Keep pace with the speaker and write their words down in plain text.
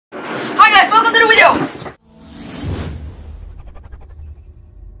the video!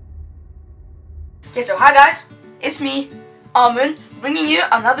 Okay, so hi guys, it's me, Amun, bringing you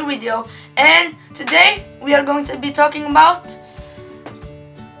another video, and today we are going to be talking about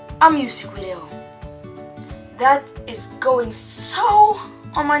a music video that is going so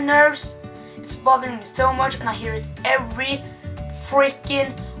on my nerves. It's bothering me so much, and I hear it every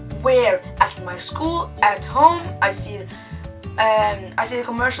freaking where. At my school, at home, I see the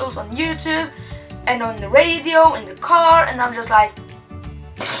commercials on YouTube and on the radio, in the car, and I'm just like,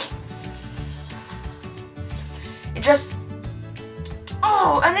 it just,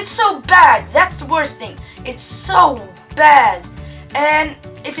 oh, and it's so bad. That's the worst thing. It's so bad. And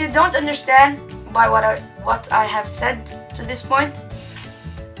if you don't understand by what I have said to this point,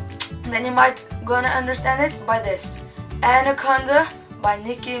 then you might gonna understand it by this. Anaconda by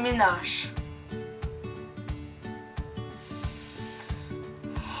Nicki Minaj.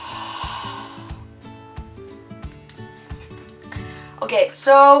 Okay,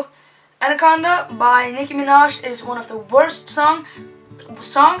 so Anaconda by Nicki Minaj is one of the worst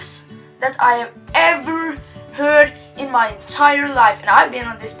songs that I have ever heard in my entire life, and I've been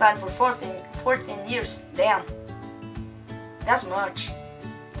on this planet for 14 years. Damn, that's much.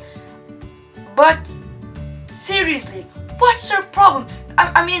 But seriously, what's her problem?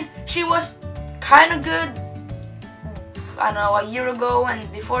 I mean, she was kind of good, I don't know, a year ago and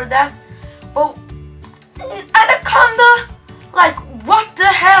before that. But Anaconda, like, what the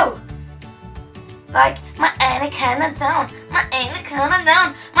hell? Like, my anaconda down, my anaconda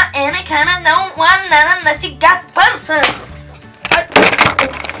down, my anaconda don't want none unless you got the person.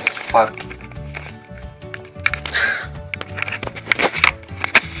 Fuck.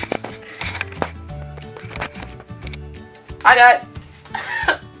 Hi guys.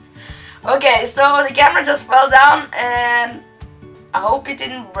 Okay, so the camera just fell down, and I hope it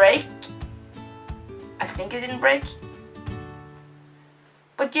didn't break. I think it didn't break.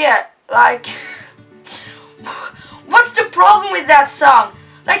 But yeah, like, what's the problem with that song?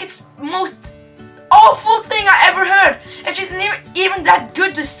 Like, it's the most awful thing I ever heard, and she's not even that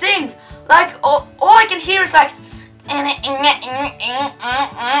good to sing. Like, all I can hear is like,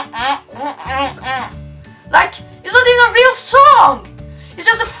 like, it's not even a real song. It's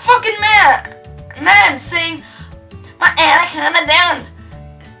just a fucking man saying, my anaconda down.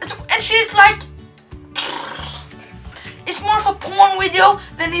 And she's like, it's more of a porn video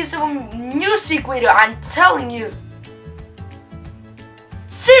than it's a music video, I'm telling you.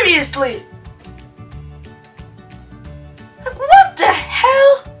 Seriously. Like, what the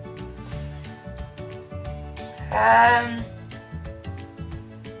hell?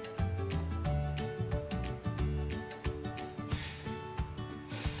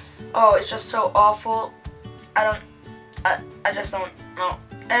 Oh, it's just so awful. I just don't know.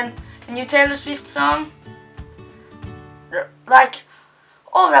 And the new Taylor Swift song, like,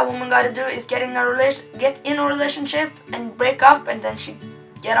 all that woman gotta do is get in a relationship and break up, and then she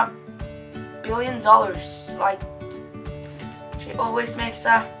get $1 billion. Like, she always makes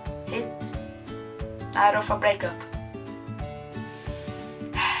a hit out of a breakup.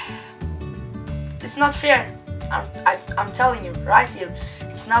 It's not fair. I'm telling you right here,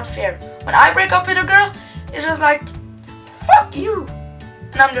 it's not fair. When I break up with a girl, it's just like, fuck you,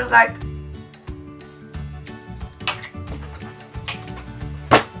 and I'm just like,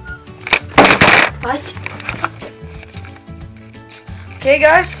 what? Okay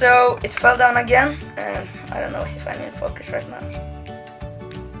guys, so it fell down again, and I don't know if I'm in focus right now.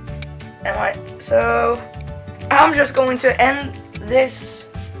 So I'm just going to end this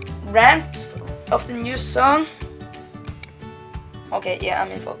rant of the new song. Okay, yeah, I'm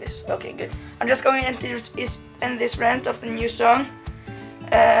in focus. Okay, good. I'm just going to end this rant of the new song.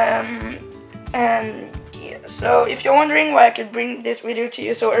 And yeah, so if you're wondering why I could bring this video to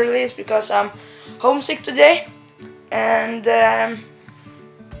you so early, it's because I'm homesick today. And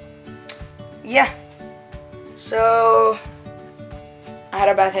yeah, so I had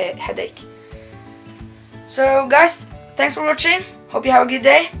a bad headache. So guys, thanks for watching. Hope you have a good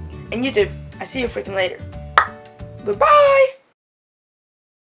day. And YouTube, I see you freaking later. Goodbye.